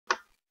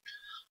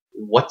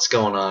What's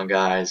going on,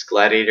 guys?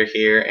 Gladiator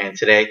here, and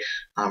today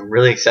I'm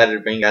really excited to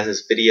bring you guys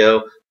this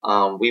video.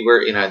 We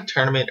were in a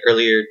tournament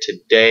earlier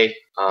today.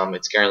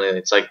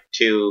 It's like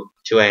 2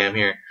 a.m.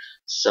 here,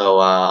 so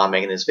I'm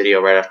making this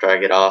video right after I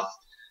get off.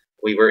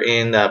 We were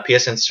in the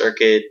PSN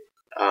circuit.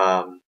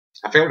 I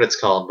forget what it's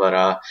called, but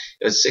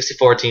it was a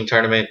 64 team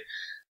tournament.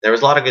 There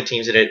was a lot of good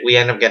teams in it. We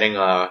ended up getting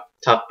a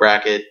tough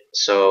bracket,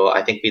 so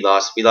I think we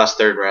lost. We lost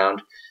third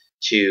round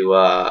to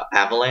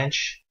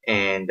Avalanche,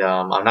 and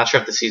I'm not sure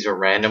if the seeds were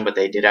random, but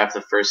they did have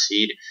the first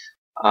seed.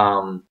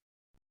 Um,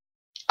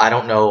 I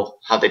don't know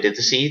how they did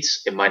the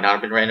seeds. It might not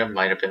have been random,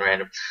 might have been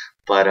random,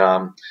 but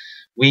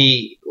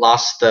we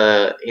lost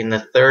in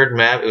the third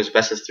map. It was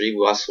best of three.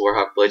 We lost to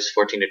Warhawk Blitz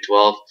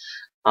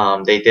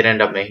 14-12. They did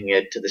end up making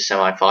it to the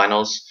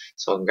semifinals,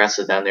 so congrats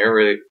to them. They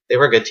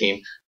were a good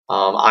team.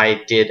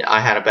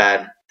 I had a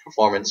bad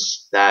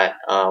performance that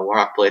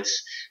Warhawk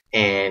Blitz,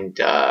 and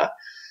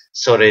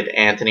so did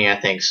Anthony, I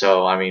think.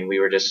 So I mean, we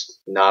were just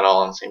not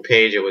all on the same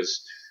page. It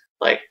was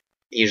like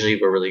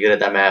usually we're really good at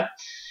that map.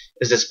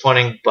 It was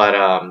disappointing, but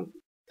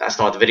that's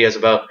not what the video is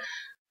about.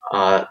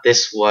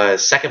 This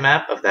was second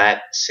map of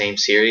that same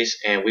series,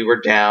 and we were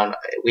down.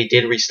 We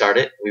did restart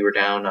it. We were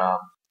down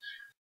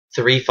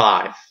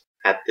 3-5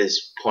 at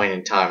this point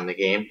in time in the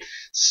game.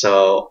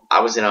 So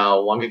I was in a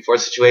 1v4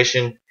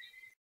 situation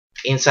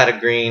inside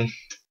of green.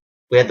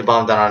 We had the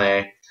bomb down on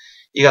A.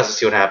 You guys will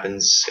see what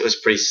happens. It was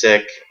pretty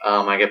sick.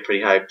 I get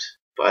pretty hyped.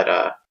 But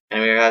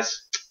anyway, guys,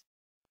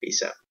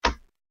 peace out.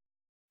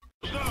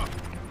 Stop!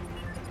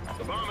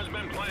 The bomb has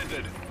been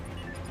planted.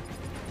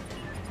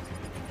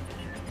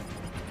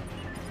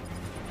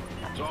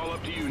 It's all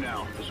up to you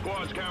now. The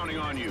squad's counting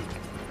on you.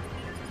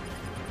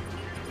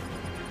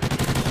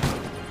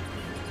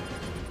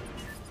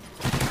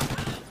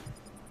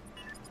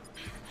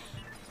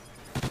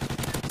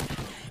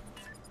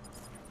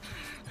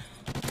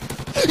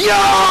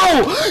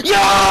 Yo!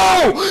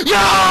 Yo!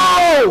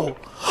 Yo!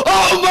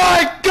 Oh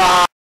my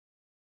God!